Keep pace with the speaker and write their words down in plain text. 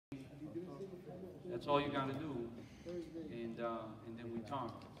That's all you got to do. And then we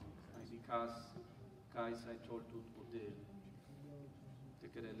talk. Because kai sai told to poder. Te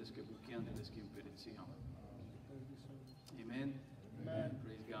quereles que bukian deles que imperiziam. Amen. Amen.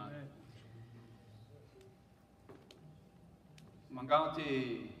 Praise God.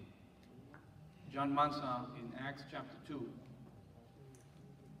 Mangate John Mansa in Acts chapter 2,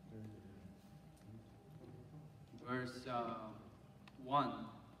 verse 1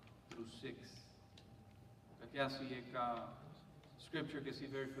 through 6. Kakasi eka scripture is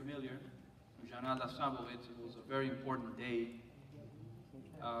very familiar. Janala Sabovit, it was a very important day.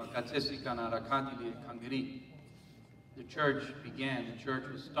 The church began, the church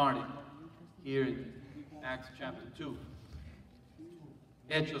was started here in Acts chapter 2.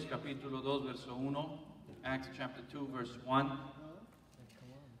 Hechos capítulo 2, verso 1, Acts chapter 2, verse 1.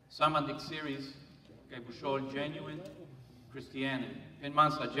 Samandik series, que buscó genuine Christianity. In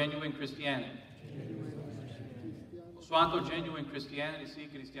Mansa, genuine Christianity. Suanto genuine Christianity, sí,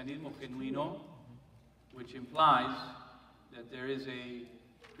 cristianismo genuino, which implies that there is a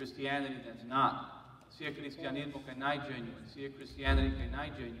Christianity that's not. Sí, a cristianismo que no hay genuine. Sí, a Christianity que no hay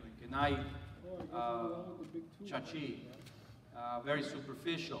genuine, que no hay chachi, very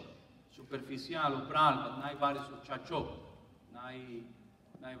superficial, superficial, upral, but no hay varios chacho, no hay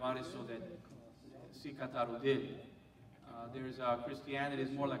varios that sí catarudel. There's Christianity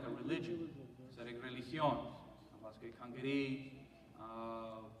is more like a religion, it's a religión.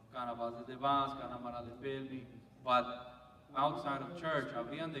 But outside of church,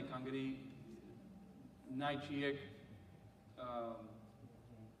 habrían de cangri naichiek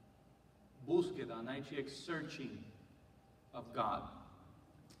búsqueda, naichiek searching of God.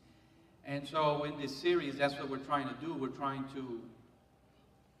 And so in this series, that's what we're trying to do. We're trying to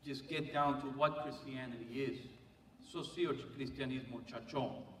just get down to what Christianity is. Socio cristianismo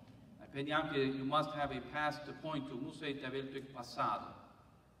chachón. You must have a past to point to. Musei tavelto pasado.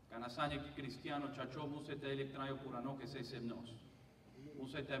 Canasanya cristiano chacho musei tavelto traio purano que se semnos.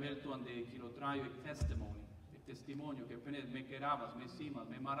 Musei tavelto ande kilotraio testimony. Testimonio que apenas me querabas, me simas,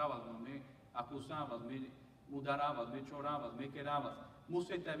 me marabas, me acusabas, me mudarabas, me chorabas, me querabas.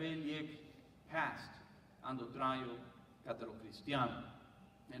 Musei tavelto past ando traio catero cristiano.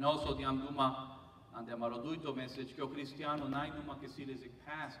 And also the amduma. And the Maroduito message que o cristiano nai numa que se les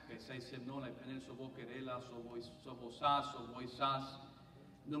past que sai semnola e penel so querela so voisas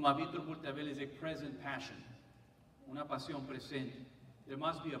numa vitro portaveles a present passion, una pasión presente. There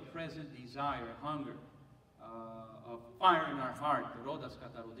must be a present desire, hunger, of fire in our heart. Rodas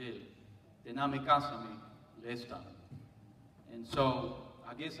catarudel, de name casa me lesta. And so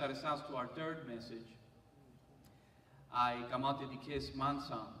I guess I resas to our third message. I come out the case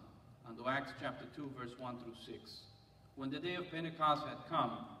mansa. And Acts chapter 2, verse 1 through 6. When the day of Pentecost had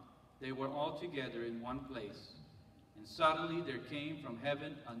come, they were all together in one place. And suddenly there came from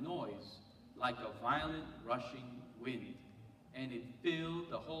heaven a noise like a violent rushing wind, and it filled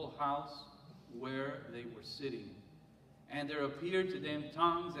the whole house where they were sitting. And there appeared to them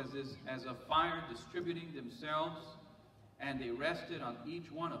tongues as of fire distributing themselves, and they rested on each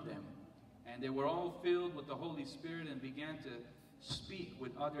one of them. And they were all filled with the Holy Spirit and began to speak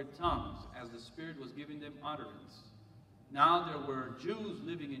with other tongues as the Spirit was giving them utterance. Now there were Jews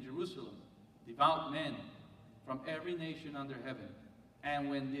living in Jerusalem, devout men from every nation under heaven.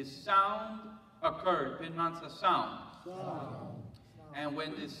 And when this sound occurred, Pinman's a sound. And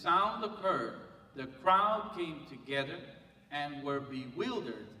when this sound occurred, the crowd came together and were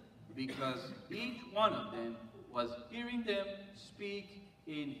bewildered because each one of them was hearing them speak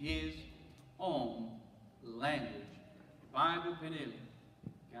in his own language. Bible penel,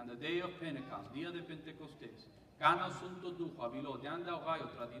 que on the day of Pentecost, dia de Pentecostés, cana asunto ducho, avilo, de anda ohaio,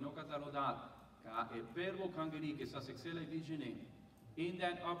 tradino catarodad, ca e pervo cangeri, que sa sexela vigene, in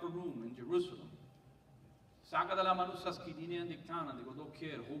that upper room in Jerusalem. Saca de la manusa schidine andictana, de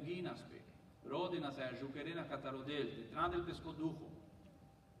godokier, huginas pe, rodinas e jukerena catarodel, de tran del pesco ducho.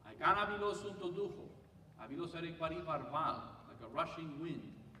 Ai cana avilo asunto ducho, avilo sare pari varval, like a rushing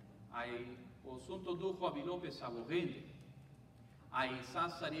wind. Ai asunto ducho avilo pe sabogente. I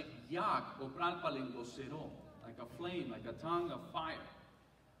sasarek yak opral palengosero, like a flame, like a tongue of fire.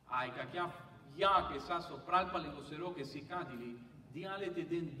 I kakia yak esas opral palengosero que sikadili diale te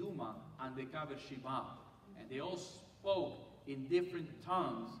den duma and the kaver shiba, and they all spoke in different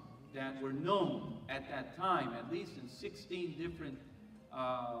tongues that were known at that time, at least in 16 different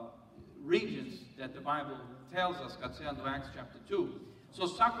regions that the Bible tells us. Katseando Acts chapter 2. So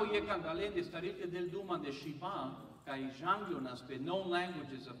sako yekan dalen de starite del duma de shiba. The known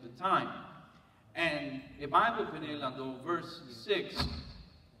languages of the time. And the Bible penelando verse 6,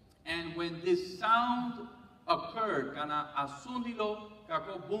 and And when this sound occurred, kana asundilo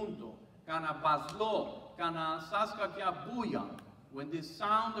kakobunto, kana baslo, kana saska kia buya. When this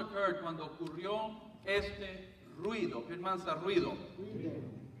sound occurred, cuando ocurrió este ruido, permansa ruido.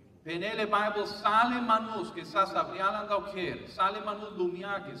 Penele Bible sale manus que sa sabrialan dauker, sale manus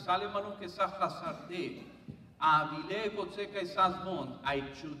lumiake, sale manus que sa hasarte. Avile kotse que sasmon, ai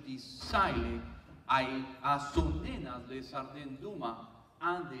chudisile, ai asunenas le sardenduma,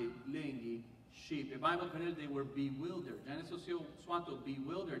 ande lengi sheep. The Bible penele they were bewildered. Genesis suanto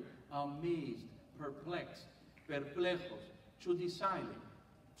bewildered, amazed, perplexed, perplejos, chudisile.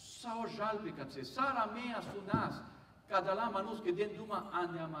 Sao jalpe katse, sarame asunas. Kadala manus que den duma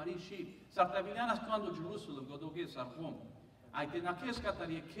ande amari sheep. Sartavilianas quando Jerusalem godoge sarhom. Ai tenakes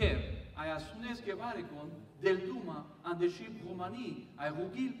katarieker, ai asunes que varekon del duma ande sheep romani, ai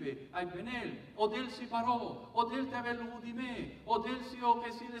rugilpe, ai penel, o del si paró, o del tevelu udime, o del si o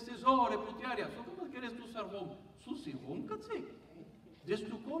que si desesore putiaria. So como queres tu sarhom? Susi hom katse. Des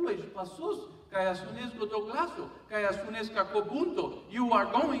tu colo es pasos, kai asunes godoglaso, kai asunes kakobunto. You are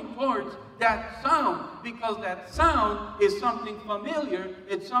going towards that sound because that sound is something familiar.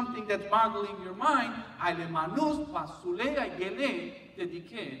 It's something that's boggling your mind. Ale manus pasulea gele te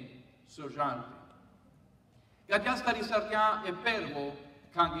diken sojante. Gadiasta risartia e pervo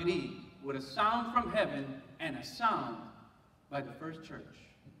kangiri with a sound from heaven and a sound by the first church.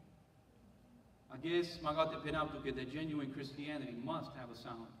 I guess magate penautu que the genuine Christianity must have a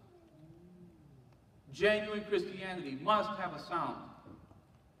sound. Genuine Christianity must have a sound.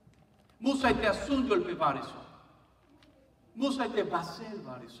 Musa te asundio el pevariso. Musa te basel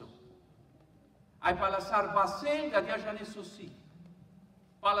variso. Ai palasar basel gadia janesosi.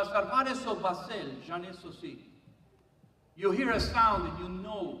 Palasar variso basel janesosi. You hear a sound and you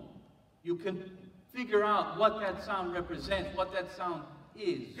know, you can figure out what that sound represents, what that sound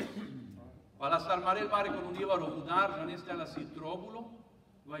is. Palasar marel vare con un ivaro budar janeste alla citrobulo,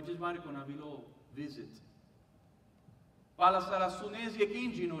 vai just vare con avilo visit. Palasar asunez ye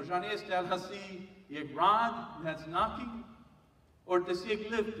kinjino janeste alla si ye rod that's knocking, or te si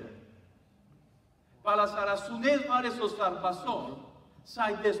lifter. Palasar asunez vare sosar basol,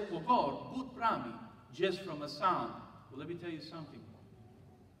 sai despogor, but prami, just from a sound. Well, let me tell you something.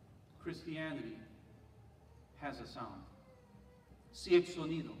 Christianity has a sound. Si ex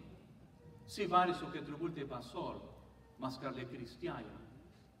sonido. Si varis o que tribulte basol, mascarle cristiaya.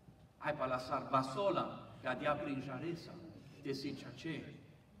 Ai palasar basola, gadia prinjaresa, te si chache,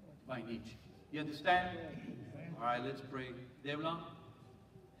 by niche. You understand? All right, let's pray. Devla,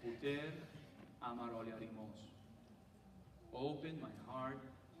 puter amaroli arimos. Open my heart,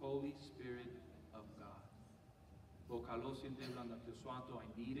 Holy Spirit of God. Vocalos in Devla Santo, I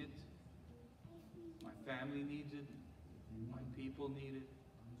need it. My family needs it. My people need it.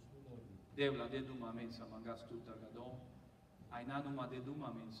 Devla de duma mensa mangas tu targadon. Ainanuma de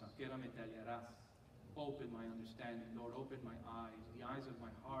duma mensa, kera me talieras. Open my understanding, Lord. Open my eyes, the eyes of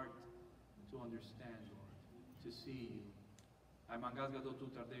my heart to understand, Lord, to see you. I mangas gado tu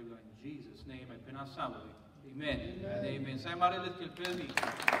tardevla in Jesus' name. I penasabole. Amen. And amen. Sai marelet que pedi.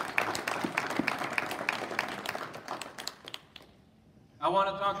 I want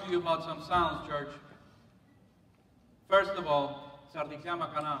to talk to you about some sounds, church. First of all, sardicama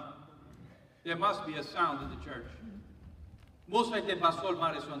kana. There must be a sound in the church. Musa te basol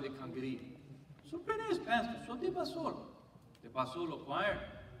mare son de kangri. So penes pastor, so te basol. Te basol o choir.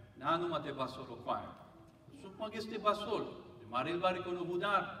 Nanuma te basol o choir. So pagis te basol. Te maril bari kono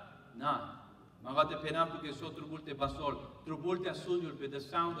budar. Na. Magate penam que so trubulte basol. Trubulte asunul pe the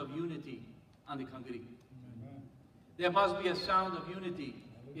sound of unity and the kangri. There must be a sound of unity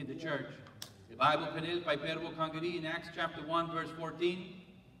in the church. The Bible penel by pervo kangri in Acts chapter 1 verse 14.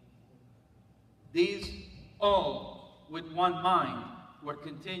 These all, with one mind, were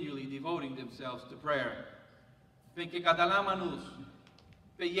continually devoting themselves to prayer. Penke katalamanus,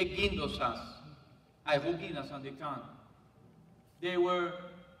 peye gindosas, ay huginas andekan. They were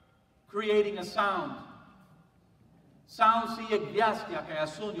creating a sound. Sound si egbiastia kay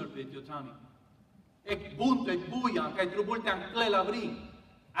asunyo petiotami. Ek bunto, ek buya, kay trubulte ankle labri,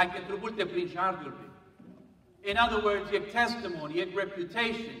 ay kay trubulte princhardyo. In other words, ek testimony, ek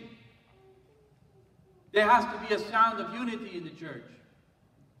reputation. There has to be a sound of unity in the church.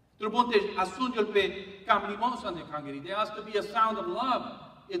 There has to be a sound of love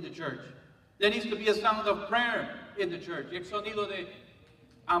in the church. There needs to be a sound of prayer in the church. El sonido de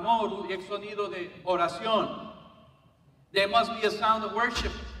amor, el sonido de oración. There must be a sound of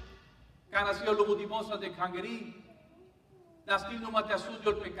worship. Canasio lugudimosa de kangeri. Nastil numa te asudio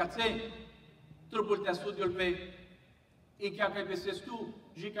el pecatse. Trupul te asudio el pe. Y que acá veces tú.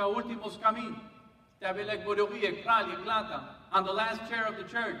 jika ultimos kamin, tabelek bodogi ekral eklata, on the last chair of the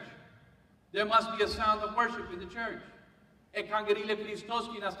church, there must be a sound of worship in the church. Ekangerile Christos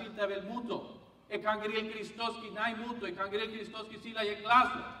ki nastil tabel muto. Ekangeril Christos ki nai muto. Ekangeril Christos ki sila ye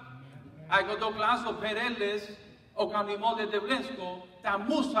glaso. Ai godo glaso perelles o camimode de blesco ta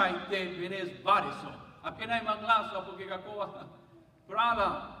musai te venes variso. Appena ima glaso porque cacoa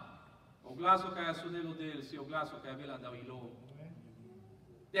brava. O glaso ca asunelo del si o glaso ca avela davilo.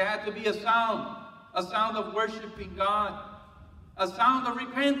 There had to be a sound of worshiping God, a sound of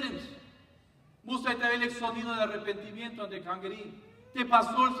repentance. Musai te vele sonido de arrepentimiento de cangeri. Te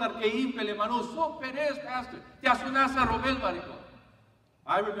pasó el sarqueín pele manu so Perez pastor. Te asunas a Robel barico.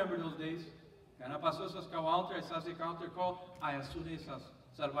 I remember those days. Kana pasó esas counter, esas counter call, I asune esas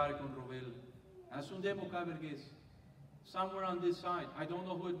salvar con Robel. Asundemo cabergues. Somewhere on this side. I don't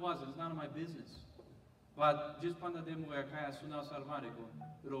know who it was. It's none of my business. But just panda demo acá asuna salvar con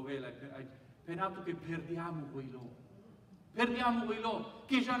Robel. Penato che perdiamo quello. Perdiamo quello.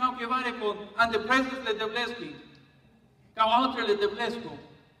 Che già non che vare con and the presence le debleschi. Counter le deblesco.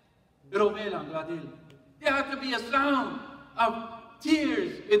 Robel angladel. There had to be a sound of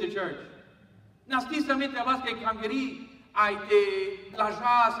tears in the church. Nastisamente abas que cangeri ai te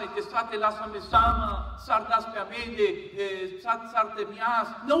plajas, ai te sate lasa mesama, sardas peamede, sarte mias.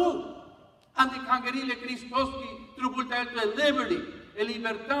 No! Ante cangeri le Christoski tribulta el liberty, e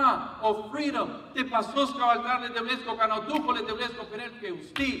libertà, o freedom. Te pasos ca altar le deblesco, ca no duco le deblesco per el que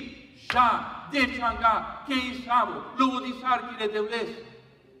usti, sha, de changa, que isamo, lubudisar ki le debles.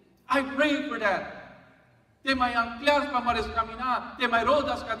 I pray for that. Te mai ancleas pa mares caminar, te mai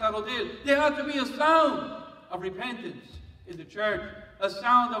rodas catarodel. There had to be a sound of repentance in the church, a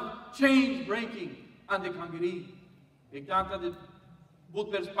sound of change breaking and the cangeri. Ik tanta de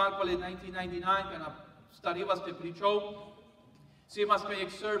Budvers Palpale 1999, kana starivas te pričou, si mas ka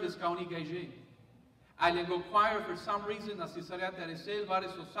ek service ka unik gaije. I lengo choir for some reason, na Cesarea Teresel,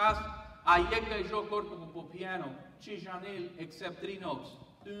 vares osas, a ek gaijo corpo po piano, ci janel, except 3 notes.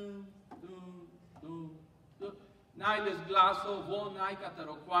 Dum, dum, dum. Nailes glaso, vo nai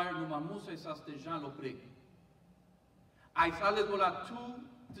catero choir, numa musa esas te jan lo preg. Ai sales vola 2,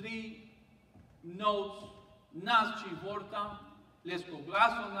 3 notes, nas ci vorta, lesco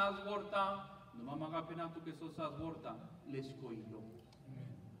glaso nas vorta, numa maga penatu que sosas vorta, lesco ilo.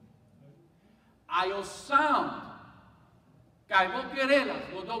 Ai o sound, kai vo querelas,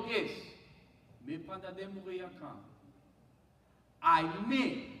 vo doges, me panda de muriacan. Ai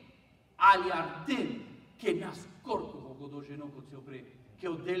me, ali arden, che nascorco godo genoko teopre, che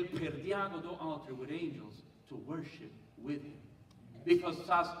o del perdiago do altar with angels to worship with him. Because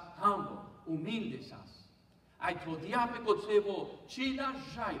sas humble, humilde sas. Ai todiape kotsevo chila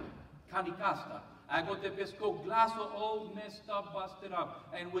jairo, kanikasta. I got the pesco glaso all messed up, busted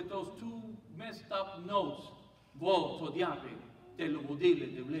up. And with those 2 messed up notes, vo todiape, te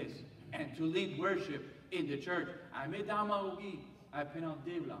lubudile de bless. And to lead worship in the church. I me dama ugi, I penal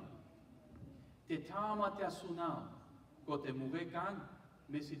devla. Te tama te asunau, ko te muve can,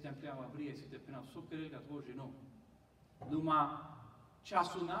 me si te ancleava brie, si te penal socrel gat hoje no. Numa ci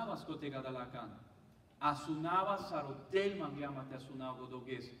asunavas ko te gadalacan. Asunavas sarotel mangiama te asunau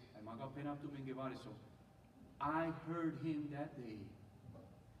godoges. Ai maga penal tu mengevariso. I heard him that day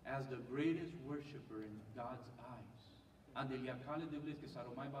as the greatest worshiper in God's eyes. And el yakale de bles que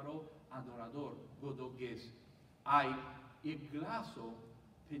saromai baro adorador godoges. Ai iglaso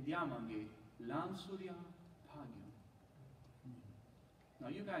pendiamange Lansuria Pagio. Now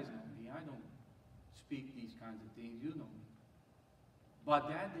you guys know me. I don't speak these kinds of things. You know me. But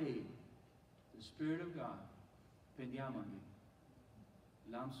that day, the Spirit of God, Pendiamangi,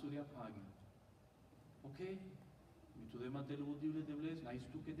 Lansuria Pagio. Okay? Mi tu dema te lu divle devles, na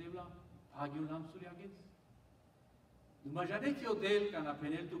istu ke devla, Pagio Lansuria gets. Duma jane ki odel kana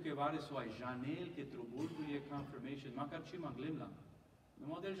penel tu ke vare so ai janel ke trubultu ye confirmation, makar chi manglemla. No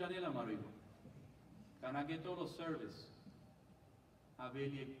model janela marigo. Can I get all service?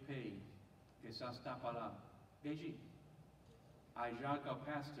 Avelie pay, que sa sta pala. Geji. I jalka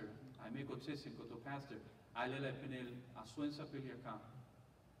pastor, I make otsesen koto pastor, I lele penel asuensa peliaca.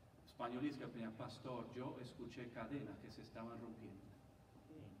 Españolisca penel pastor, yo escuché cadena que se estaban rompiendo.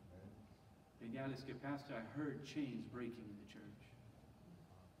 Penales que pastor, I heard chains breaking in the church.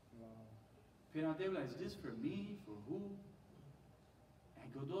 Penadebla, is this for me? For who?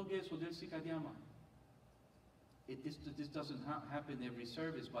 And godoge so del sikadiama. This doesn't happen every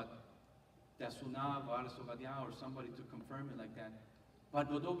service, but Tasuna, Varsovadia, or somebody to confirm it like that. But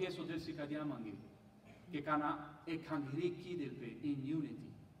Godoge so del Sikadiamangi, Kekana Ekangri Kidilpe in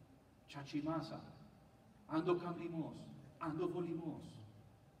unity. Chachimasa, Ando Camlimos, Ando Volimos,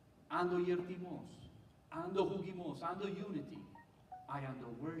 ando yertimos, ando jugimos, ando unity, I ando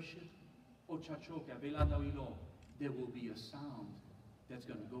worship, o chachoke, avelando ilo, there will be a sound that's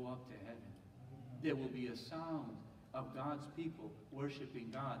going to go up to heaven. There will be a sound of God's people worshiping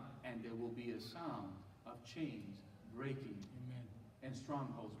God, and there will be a sound of chains breaking. Amen. And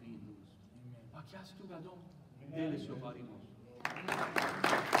strongholds being loosed. Pachias tu gadon, dele soparimos.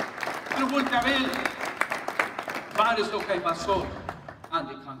 Trubultavel, vares o caibasol,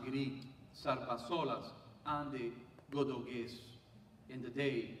 ande kangiri, sarbasolas, ande godoges. In the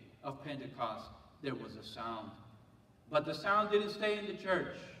day of Pentecost, there was a sound. But the sound didn't stay in the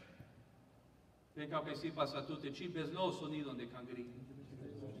church. There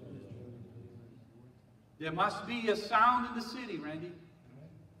must be a sound in the city, Randy.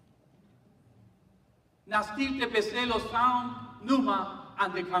 Nastil te peselo sound numa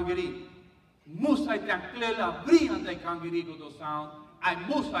and the kangeri. Musa te anclela brian de kangeri go do sound. I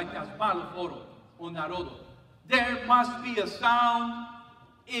musa te asbalo foro on narodo. There must be a sound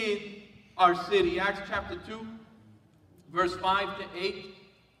in our city. Acts chapter 2, verse 5 to 8.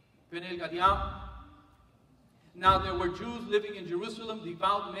 Now there were Jews living in Jerusalem,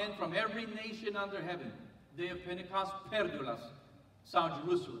 devout men from every nation under heaven. Day of Pentecost, Perdulas, South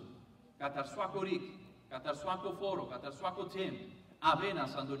Jerusalem. Katarsuako Rik, Katarsuako Foro, Katarsuako Tim,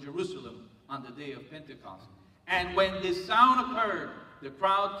 Avenas under Jerusalem on the day of Pentecost. And when this sound occurred, the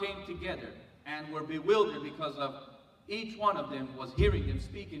crowd came together and were bewildered because of each one of them was hearing him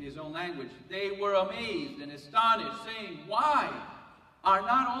speak in his own language. They were amazed and astonished, saying, why are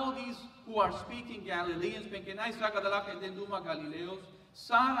not all these who are speaking Galileans? Penkenai sakadala que denduma Galileos,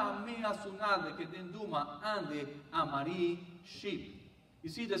 Sara mea sunade que denduma ande amari sheep. You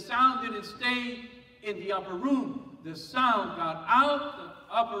see, the sound didn't stay in the upper room. The sound got out the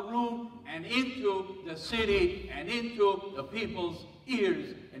upper room and into the city and into the people's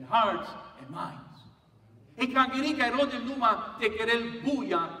ears and hearts and minds. E kangeri ka erode numa te kerel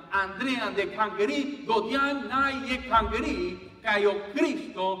buya Andrea de kangeri godian nai e kangeri kayo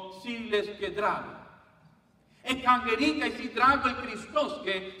Cristo si les kedrago. E kangeri ka si drago el Christos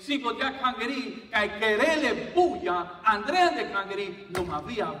ke si godia kangeri ka kerele buya Andrea de kangeri numa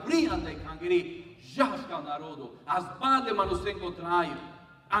via brian de kangeri jaska narodo azbade manus encontraio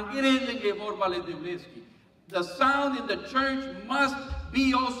angerele ke vorbale de bleski. The sound in the church must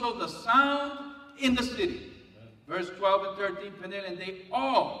be also the sound in the city. Verse 12 and 13, Penel, and they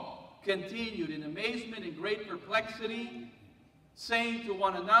all continued in amazement and great perplexity, saying to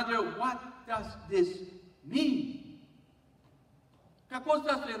one another, what does this mean? ¿Qué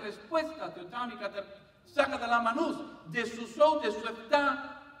cosas de respuesta? Teotánica, saca de la manus, de su sol, de su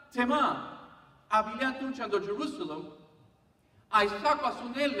efta, tema, abilia tunchando Jerusalem, I saco a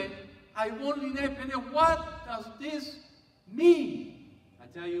sunele, I only ne Penel, what does this mean? I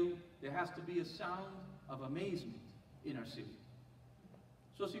tell you, there has to be a sound of amazement in our city.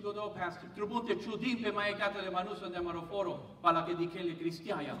 So si godo pastor, trubunte chudim pe mai gata le manus de maroforo, pala ke dikele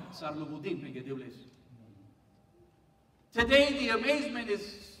cristiaia, sar lubudim pe deules. Today the amazement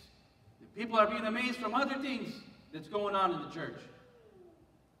is, people are being amazed from other things that's going on in the church.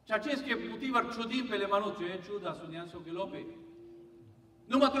 Chaches ke putivar chudim pe le manus, chuda sunianso ke lope.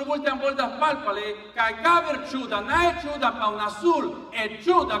 Numa trubulte am bolda palpale, ca gaver chuda, nae chuda pa un azul, e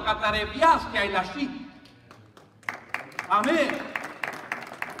chuda catareviasche ai lashi. Amen.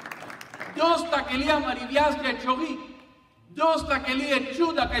 Dosta che lia mariviasche e chovi. Dosta che lia e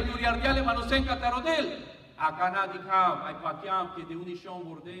chuda che duriardiale manusen catarodel. A canadica, ai pachiam che de unishon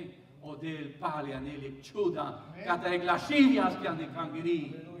borde, o del pale anele chuda, cata e glashivias che ande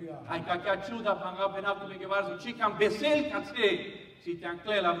cangiri. Ai cacchia chuda panga penapto che varso, chicam besel cazze. Si te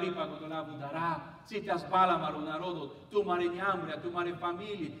anclela vripa con la budara, si te asbala marunarodo, tu mare niambria, tu mare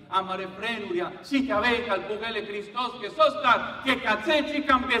famigli, amare frenuria, si te aveca al pugele Christos che sostar, che cazeci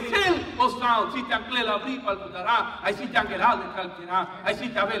campesel ostral, si te anclela vripa al budara, ai si te angelale calcherà, ai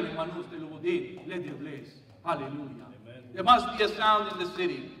si te avele manus de lubudin, let the bless. Hallelujah. Amen. There must be a sound in the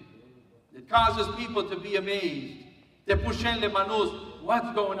city that causes people to be amazed. Te pushen le manus,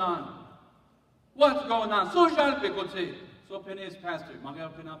 what's going on? What's going on? So jalpe conse. So penes pastor,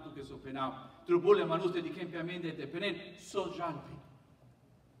 magari penap tu che so penap, trubule manuste di campiamente te penen so jalpi.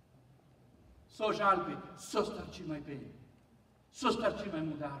 So jalpi, so starci mai pen. So starci mai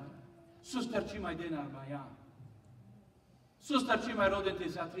mudarmi. So starci mai denar baia. So starci mai rodente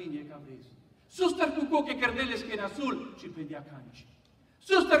satrini e cabris. So star cu co che cerdele schena sul ci pendia canci.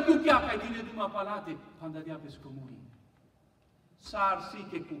 So star cu chiaca dine duma palate panda dia pes comuni. Sar si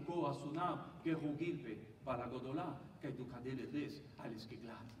che cuco a sunam che rugilpe para godola. Che tu cadele des alle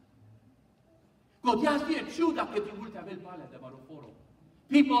schiglati. Godiasti e ciuda che ti vulte aver pale de maroforo.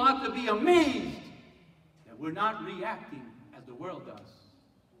 People ought to be amazed that we're not reacting as the world does,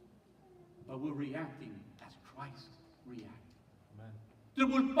 but we're reacting as Christ reacted.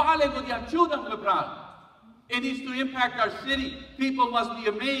 Trebuie palegul de ajuda în liberal. It needs to impact our city. People must be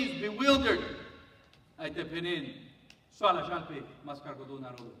amazed, bewildered. What's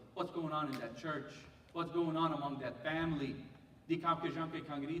going on in that church? What's going on among that family?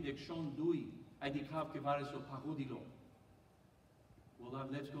 Well,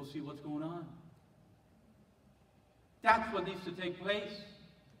 let's go see what's going on. That's what needs to take place.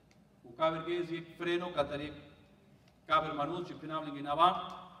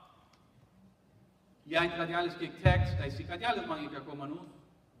 Ja i tradiales ke text, ai si tradiales mangi ka ko manus.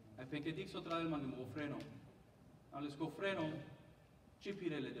 Ai penke dik so tradial mangi mo freno. Ales ko freno ci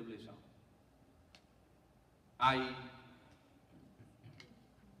pirele de blesa. Ai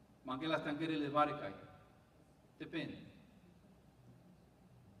mangi la stanchere le varie kai. Depende.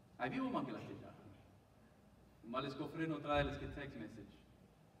 Ai vivo mangi la teta. Males ko freno tradiales ke text message.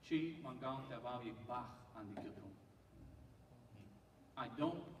 Ci mangaun te avavi bach an di kudrum. I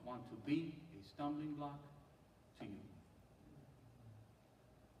don't want to be stumbling block to you.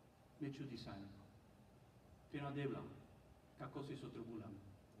 Meću di sajno. Fino a debla, kako si sotrubulam.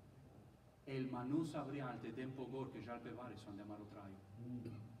 El manus abrial te tempo gor que jal pevare son de marotraio.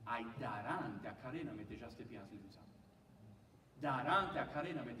 Ai darante a carena me te jaste pias lenza. Darante a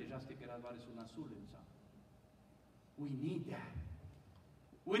carena me te jaste que radvare sul nasul lenza. We need that.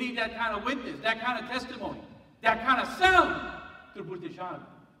 We need that kind of witness, that kind of testimony, that kind of sound. Trebuie te jal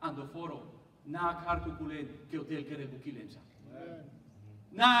ando foro. Na carco culen che hotel che rebuchilenza.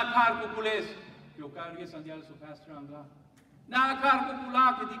 Na carco cules che o cargue sandial su pastor angla. Na carco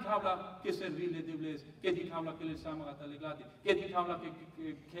cula che di cabla che servile de bles, che di cabla che le sama cataleglati, che di cabla che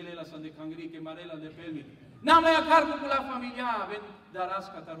le la sande cangri che marela de pelmi. Na me carco cula famiglia ven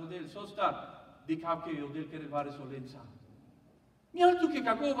daras catarodel sostar di cap che hotel che revare solenza. Mi altu che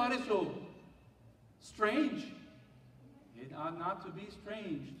caco vare so strange. It ought not to be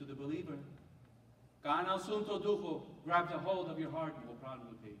strange to the believer. Kana sunto ducho grabs a hold of your heart and will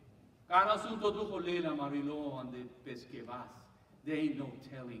probably pay. Kana sunto ducho lela marilo on the pesquevas. There ain't no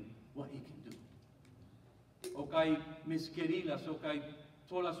telling what he can do. Okay, miskerilas, okay,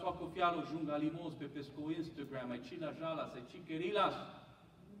 tola sua cofialo jungalimos pe pesco Instagram, ai chila jalas, ai chikerilas.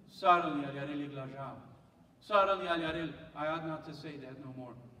 Sarali aliarel iglajam. Sarali aliarel, I ought not to say that no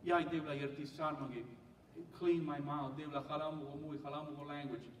more. Yai devla yerti sarmage, clean my mouth, devla khalamu omui, khalamu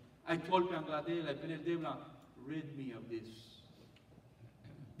language. I told Bangladesh, I penel devla, rid me of this.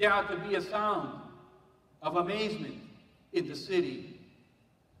 There ought to be a sound of amazement in the city.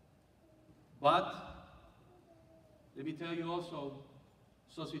 But, let me tell you also,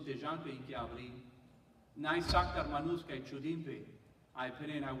 sositejanpe in Kiavri, nai saktar manuska e chudimpe, I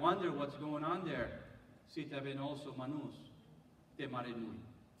wonder what's going on there. Sitaven also manus, te marenui.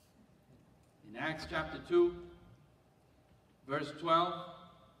 In Acts chapter 2, verse 12,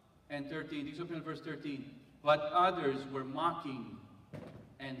 and 13, these open in verse 13. But others were mocking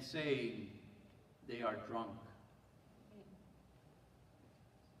and saying, they are drunk.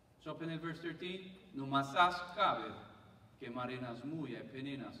 So open in verse 13. Numasas kaver, que marenas muya,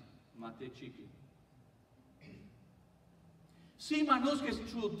 peninas, mate chiki. Si manus que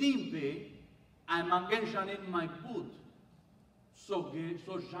chudimpe, ai mangen janen mai put, so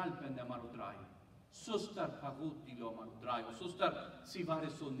jalpen de marutrai. Sustar pagutilo manutraio. Sustar sivare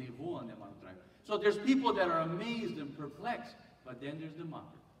so nevoa ne manutraio. So there's people that are amazed and perplexed, but then there's the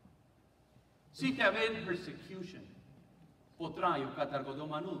mocker. Si te aven persecution, potraio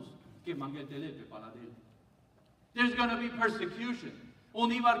catargodomanus, que mangetelepe paladel. There's going to be persecution.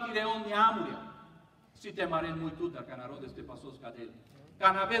 Univar kireon ni amuria. Si te maren muy tutar canarodes te pasos cadel.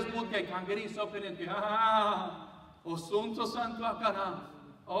 Canavez butka y cangeri sopenente. O sunto santo acana.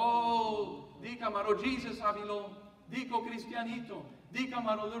 Oh, dica maro Jesus avilo, dico cristianito, dica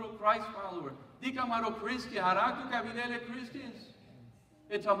maro little Christ follower, dica maro Christian, haraku cavinele Christians.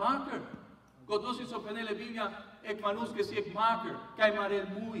 It's a mocker. Godosi sopenele Biblia, ek manus que si ek mocker, kai marel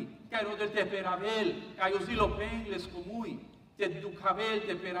mui, kai roder te peravel, kai usilo pengles comui, te ducavel,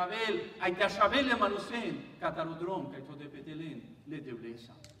 te peravel, ai te ashavele manusen, catarodrom, kai to de petelen, le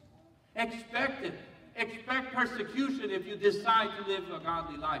deblesa. Expect it. Expect persecution if you decide to live a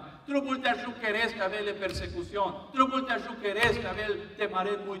godly life. Trubul te ajuqueres que avele persecución. Trubul te ajuqueres que avele te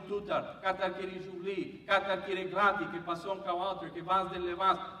maren muy tutar. Catar kiri jubli, catar kiri glati, que pasó un altar, que vas de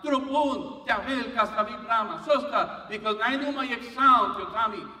levas. Trubul te avele castavi brama. Sostar, because I know my sound,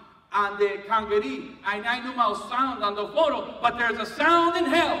 Yotami, and the kangeri, and I know my sound on the photo, but there's a sound in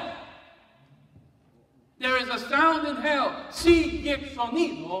hell. There is a sound in hell. Si yek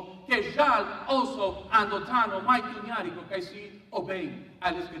sonido que jal oso andotano mai tunyariko kai si obey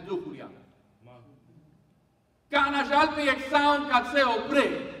ales ke duhuria. Kana jal pe yek sound katse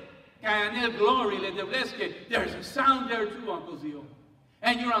obre. Kayanel glory le devleske. There's a sound there too, Uncle Zio.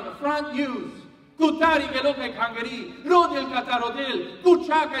 And you're on the front use. Kutari geloke kangeri, rodel katarodel,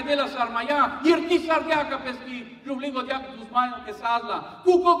 kuchaka de la sarmaya, yerti sardia kapeski, jublingo dia tusmayo que sazla,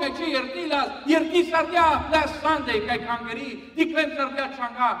 kuko que chi yertilas, yerti sardia last Sunday kai kangeri, diklem sardia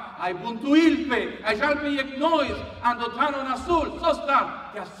changa, ai buntuilpe, ai jalpe yek noise, andotano nasul,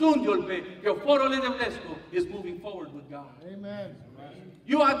 sostar, que asundiolpe, que foro le devlesco is moving forward with God. Amen.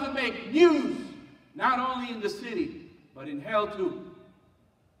 You have to make news, not only in the city, but in hell too.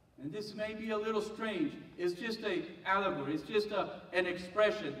 And this may be a little strange. It's just an allegory. It's just an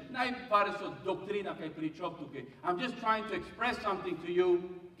expression. I'm just trying to express something to you.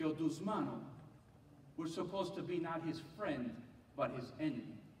 Que o Duzmano, we're supposed to be not his friend, but his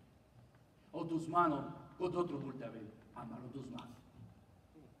enemy. O Duzmano, godotro bultavel, amaro Duzmano.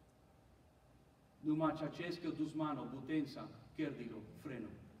 Numa chachesque o Duzmano, butensa, kerdiro, freno.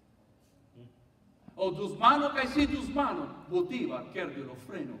 O Duzmano, kai si Duzmano, butiva, kerdiro,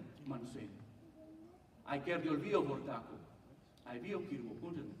 freno. Manuseno. Ai kerdio il vio vortaco. Ai vio kirgo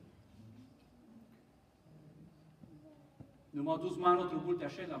kunten. Numa Duzmano trubulte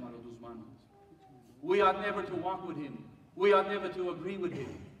ashela maro Duzmano. We ought never to walk with him. We ought never to agree with him.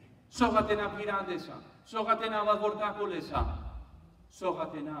 Sogatena pirandesa. Sogatena va vortaco lesa.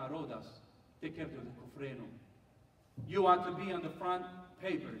 Sogatena rodas. Te kerdio de cofreno. You ought to be on the front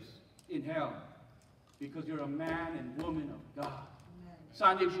papers in hell because you're a man and woman of God.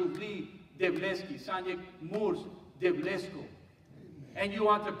 Sanjek Jubli Devleski, Sanjek Murs Devlesko. And you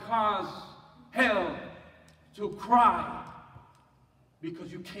want to cause hell to cry because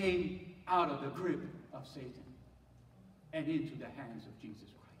you came out of the grip of Satan and into the hands of Jesus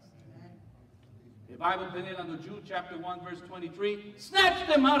Christ. The Bible in Jude chapter 1 verse 23, snatch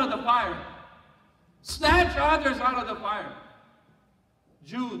them out of the fire. Snatch others out of the fire.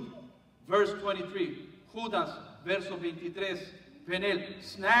 Jude verse 23, Judas verso 23, Penel,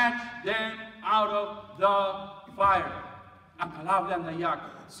 snatch them out of the fire. Akalable andayak,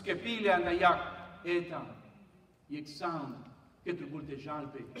 skepile andayak, eta, yek sound, que tribulte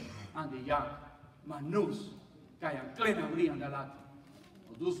jalpe, andayak, manus, kaya klena uri andalat.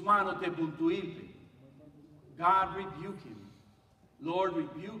 Duzmano te buntuilte. God rebuke him. Lord,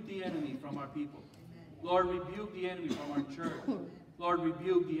 rebuke the enemy from our people. Lord, rebuke the enemy from our church. Lord,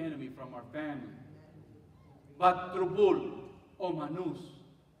 rebuke the enemy from our family. But trubul, o manus,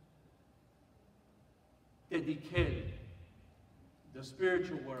 dedikel, the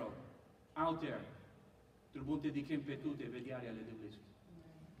spiritual world out there, trubul dedikem petute vediare ale devleski.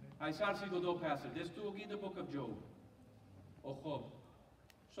 I sarsi godo pastor. There's two in the book of Job. O Job.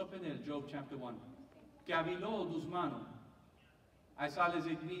 Sopenel, Job chapter 1. Que avilo Duzmano. I sales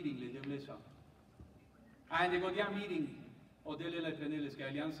a meeting le devlesa. I ne godia meeting o dele le peneles que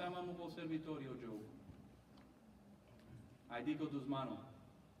alianza mamu po servitorio Job. I dico Duzmano.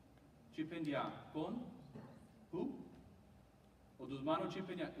 Ci pendia con? Who? O Duzmano ci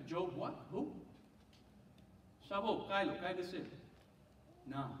pendia. Job what? Who? Sabo, Kylo, Kylo.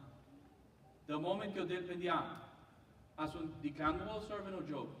 No. The moment que o del pendia, asun dicando o servant o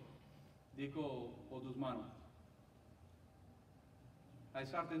Job, dico o Duzmano. Ai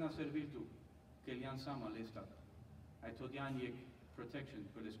sarte na servir tu, que lian sama l'estat. Ai todian yek protection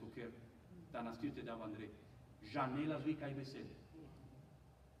per l'escoquer, dan astirte da vandre. Janelas vi kai vesel.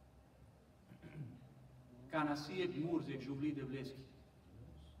 Canasiek murze jubli de vleski.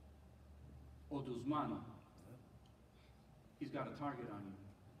 O Duzmano. He's got a target on you.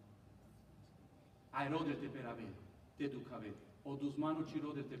 Ai rodete per avel, te ducavel. O Duzmano ci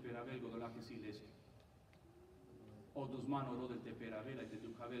rodete per avel godola che si leski. O Duzmano rodete per avel e te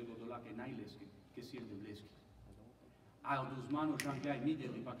ducavel godola che nai leski, che si de vleski. Ai o Duzmano jangai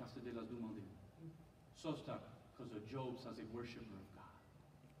immediately pa caste de las dumande. Sosta, because of Job as a worshiper of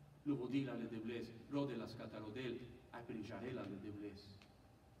God. Luvodila le debles, rode la scatarodel, ai prinjarela le debles.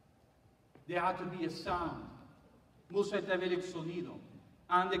 There had to be a sound. Musa tevelik sonido,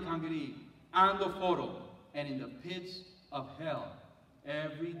 ande kangri, ando foro, and in the pits of hell,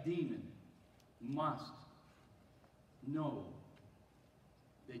 every demon must know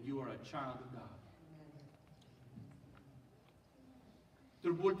that you are a child of God.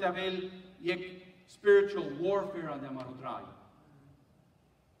 Turbultavel yek spiritual warfare on them arotrai.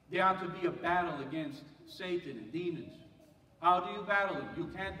 There ought to be a battle against Satan and demons. How do you battle them? You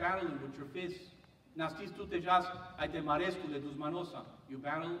can't battle them with your fists. Nastis tu tejas ai te marescu le Duzmanosa. You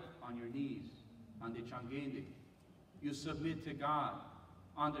battle on your knees. ande changende. You submit to God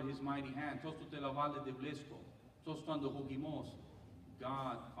under his mighty hand. Tosto te la vale de blesko. Tosto ando hugimos.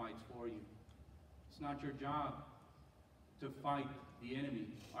 God fights for you. It's not your job to fight the enemy.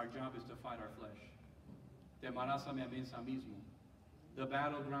 Our job is to fight our flesh. Te marásame a mensa mismo. The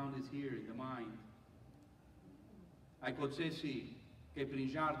battleground is here in the mind. I could say, que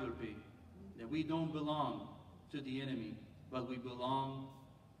that we don't belong to the enemy, but we belong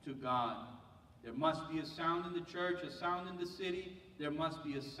to God. There must be a sound in the church, a sound in the city. There must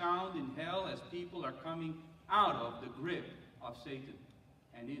be a sound in hell as people are coming out of the grip of Satan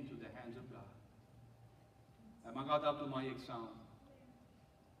and into the hands of God. Am I got up to my sound?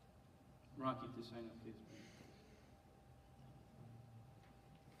 Rocky to sign up this.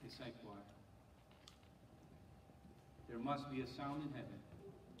 There must be a sound in heaven.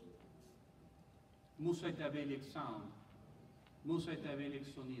 Musa itabelik sound. Musa itabelik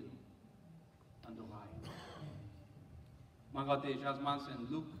sonido. Andohai. Magate Jasmans in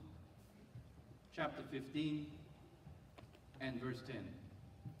Luke chapter 15 and verse 10.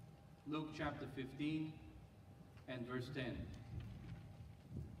 Luke chapter 15 and verse 10.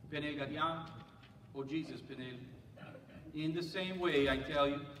 Penel Gadian, or Jesus Penel. In the same way, I tell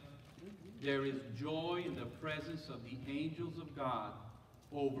you, there is joy in the presence of the angels of God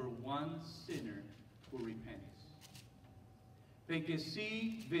over one sinner who repents. Porque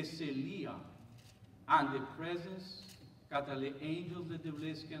si veselia and the presence katale angels de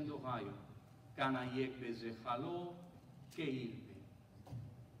Deus que ando raio, kanayek bezechalo keilpe.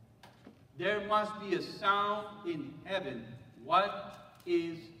 There must be a sound in heaven. What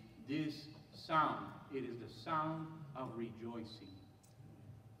is this sound? It is the sound of rejoicing.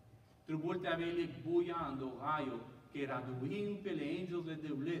 Trubulta velik buya ando raio que raduim pele angels de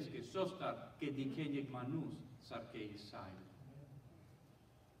Deus que sostar que dikejek manus sarke isai.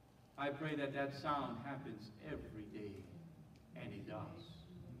 I pray that that sound happens every day, and it does.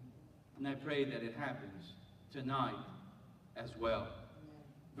 And I pray that it happens tonight as well.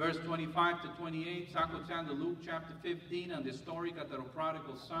 Verse 25 to 28, Sakotsanda Luke chapter 15, and the story of the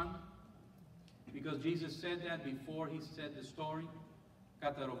prodigal son. Because Jesus said that before he said the story.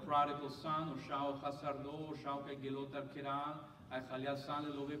 Kataro prodigal son, o shao hasardo, o shao que gelotar keran, a chalia san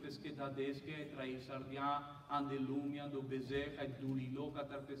le love pesqueta desque, trai sardia, andelumia do bezech, a durilo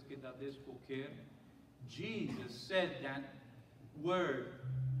katar pesqueta desco ker. Jesus said that word,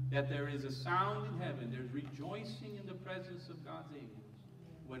 that there is a sound in heaven, there's rejoicing in the presence of God's angels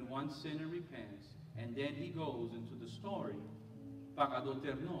when one sinner repents, and then he goes into the story.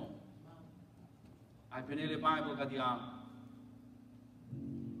 Pagadoterno. I penele Bible kadiam.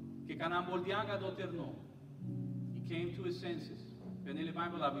 He came to his senses. Penele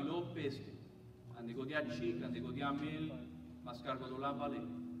Bible avilo peste. And they go dia chic, and they go dia mil, mascargo do la vale.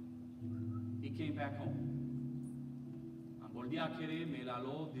 He came back home. And boldia kere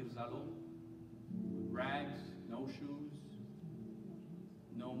melalo dirzalo. Rags, no shoes,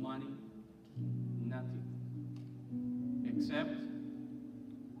 no money, nothing. Except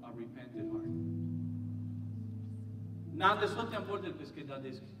a repentant heart. Nada só tem por del pesqueta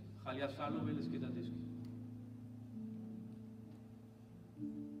deski. Halia salo veles que deski.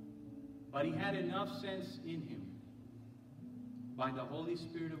 But he had enough sense in him by the Holy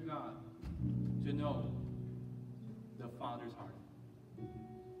Spirit of God to know the Father's heart.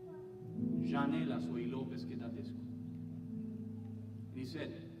 Janela soy Lopez que deski. And he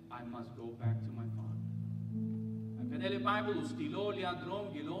said, I must go back to my father. And the Bible ustilo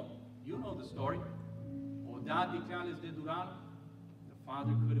liadrom gilo. You know the story. The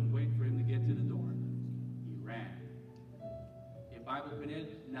father couldn't wait for him to get to the door. He ran. The Bible penel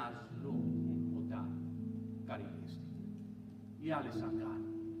nazlo oda karibesti. Yale sangan.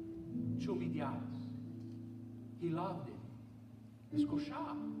 Chumidiales. He loved him.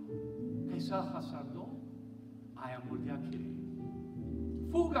 Escosha. Kaisa hasardo. I am multiakiri.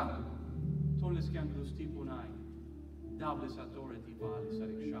 Fuga. Toles que andos tipo nai. Dables authority vale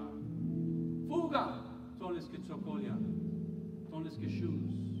sariksha. Fuga. Toles que chocolia, toles que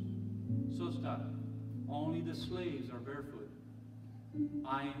shoes. Sosta, only the slaves are barefoot.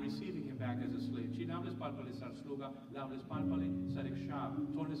 I am receiving him back as a slave. Chi lables palpale sar sluga, lables palpale sarik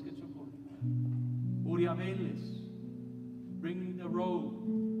shab, toles que chocolia. Uriabeles, bring me the robe.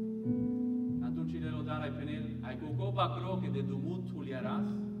 Antunchi de lo dar I penel, I go bakro que de dumut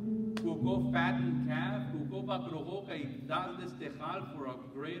tuliaras. Go fattened calf, go bakroho que das destejal for a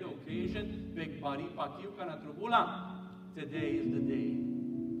great occasion. Big body pakiu kanatrubula. Today is the day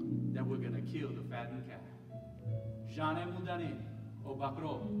that we're going to kill the fattened calf. Jane mudarin o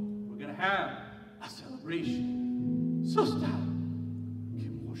bakro. We're going to have a celebration. Susta,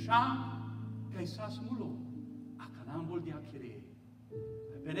 kimosha, kaisas mulo, akanambol di akire.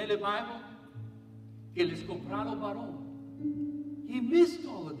 Penele Bible, que les compraron varón. He missed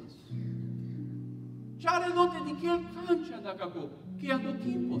all of this. Chare no te di que el cancha da kako, que ando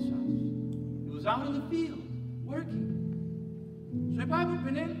kimpo sas. He was out in the field, working. So Bible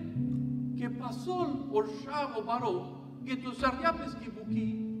penele, que pasó por chavo varón, que tu sardia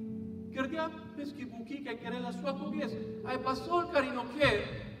pesquibuki, Kerdia pesquibuki que querer la sua cobies. Ai pastor carino que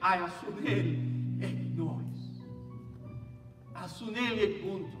ai assunel e nois. Assunel e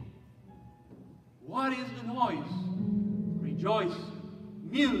punto. What is the noise? Rejoice,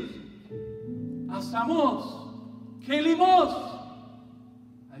 music, asamos, kelimos.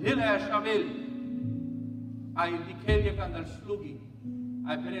 Alele a Shabel. Ai dikelia kandal slugi.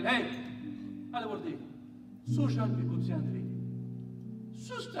 Ai penel hey. Ale vordi. Sujal pe kutsi Andrei.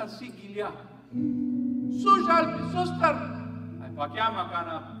 Sustar sigilia. Sujal pe sustar. Ai pachiama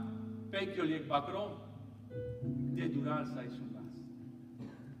kana pecchio liek bakrom. De dural sai sungas.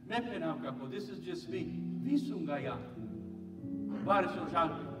 Me penam kako. This is just me. Visungaya. Bare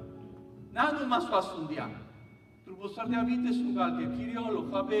sojalpe. Nadu maso asundia. Trubosar de avite sungal que kiriolo,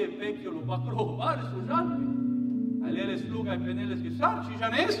 jabe, pecchio, lo bakro. Bare sojalpe. Alele sluga e peneles que sar, ci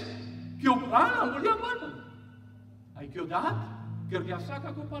janes. Que o prana volia barba. Ai que o dat, que o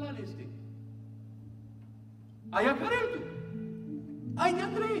saca com palaleste. Ai a carelto. Ai de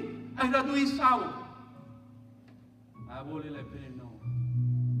Andrei, ai radui sau. A vole le penel no.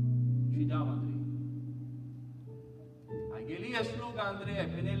 Ci dava Andrei. Ai gelia sluga Andrei,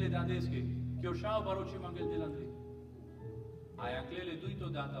 penele dadesche, che o shao baroci mangel dell'Andrei. Ai aclele duito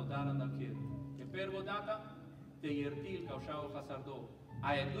data o daran dal chiero. Che pervo data, te iertil ca o shao hasardo.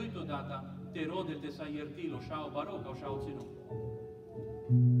 Ai duito data, te rodel te sa iertil o shao baro ca o shao ținu.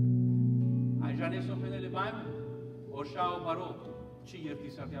 Ai janeso penele baim, o shao baro, ci ierti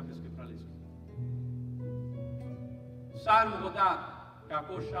sartia pesche pralesche. Sarmu vodat, ca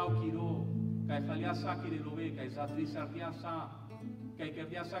co shao chiro, ca e halia sa chirelove, ca e zatri sartia sa, ca e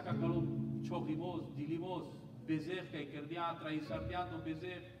kerdia sa ca colo chogimos, dilimos, bezer, ca e kerdia trai sartia do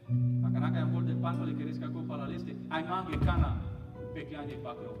bezer, a canaca e ambol del palco le cheresca copa la leste, ai mange cana, pe cleane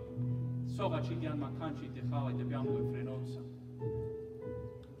bacro. Soga ci dian macanci te hawa e te beamu e frenonsa.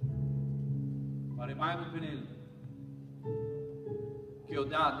 Pare mai penel, che o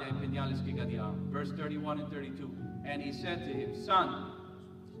date ai peniales che gadia. Verse 31 and 32. And he said to him, Son,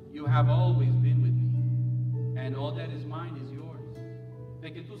 you have always been with me, and all that is mine is yours.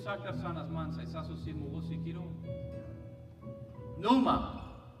 Perché tu sacra sanas mansa, sa sosin mugosi kiro. Numa,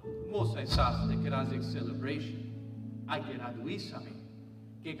 mosa sas de kerasek celebration. Ai keraduisame.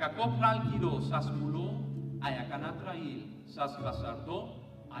 Que kakopral kiro sas mulo, ay akana trail, sas basardo,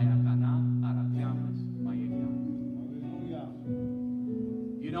 ay akana aratiames mayekiam.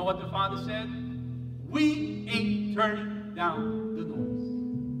 You know what the Father said? We ain't turning down the noise.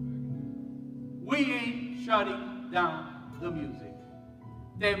 We ain't shutting down the music.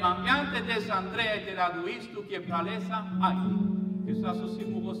 Te mangiante des Andrea te raduistu che pralesa ai. Che sa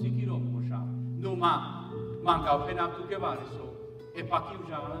sosimu vosikiro posha. Numa manca appena tu che vare so. E pakiu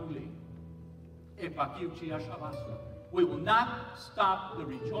javan angle. E pakiu ci ashavasla. We will not stop the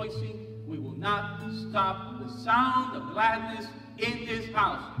rejoicing. We will not stop the sound of gladness in this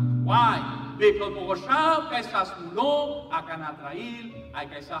house. Why? Because Mogoshav kaisas mulo, akanatrail,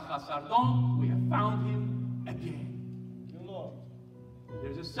 kaisas hasardon, we have found him again.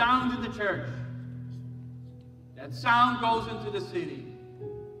 There's a sound in the church. That sound goes into the city.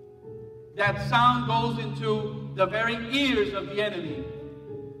 That sound goes into the very ears of the enemy.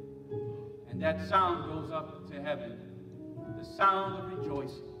 And that sound goes up to heaven. The sound of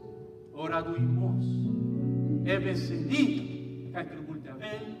rejoicing. Ora duimos. Eveseni.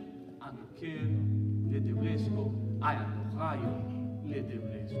 Katrubultavel. Andoker. Le devlesko. Ayandochayo. Le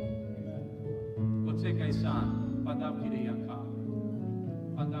devlesko. Kotse kaisan. Padam kireyakam.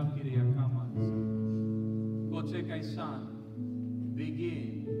 Padam kireyakam. Kotse kaisan.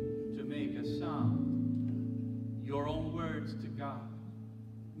 Begin to make a sound. Your own words to God.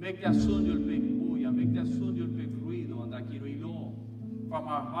 Make that sogno il pecbuia, make that sogno il pecruido, and akiruilo from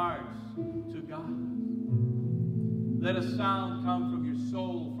our hearts to God. Let a sound come from your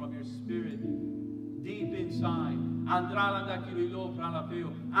soul, from your spirit, deep inside. Andra anda akiruilo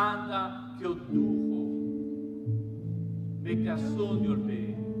pralapeo, anda kyoduho. Make that sogno il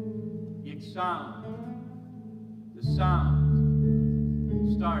pe, yek sound. The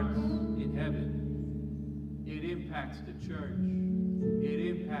sound starts in heaven. It impacts the church. It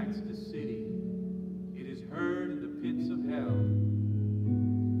impacts the city. It is heard in the pits of hell.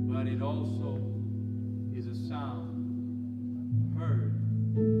 But it also is a sound heard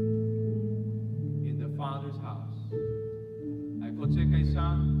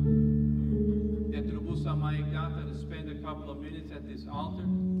Kaisan, that Trubusa Maegata to spend a couple of minutes at this altar,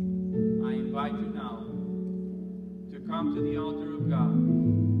 I invite you now to come to the altar of God.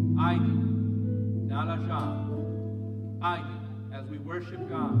 Aidi, Nalaja, Aidi, as we worship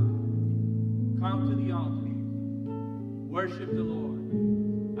God, come to the altar. Worship the Lord.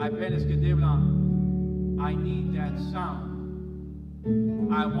 I need that sound.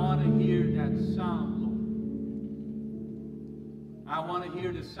 I want to hear that sound, Lord. I want to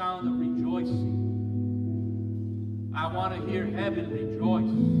hear the sound of rejoicing. I want to hear heaven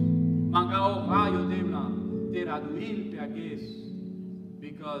rejoice.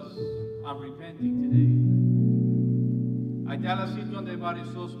 Because I'm repenting today. I tell us donde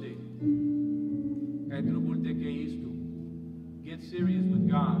varisoste. Get serious with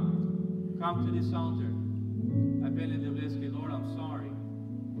God. Come to this altar. I bele de vleske, Lord, I'm sorry.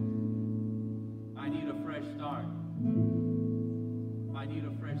 I need a fresh start. I need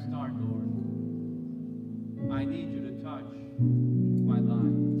a fresh start, Lord. I need you to touch my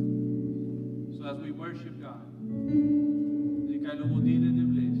life. So as we worship God,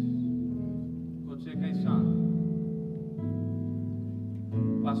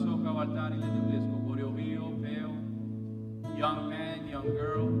 young man, young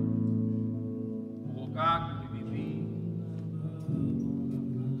girl,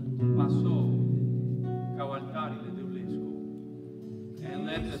 and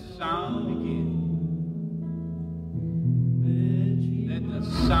let the sound begin.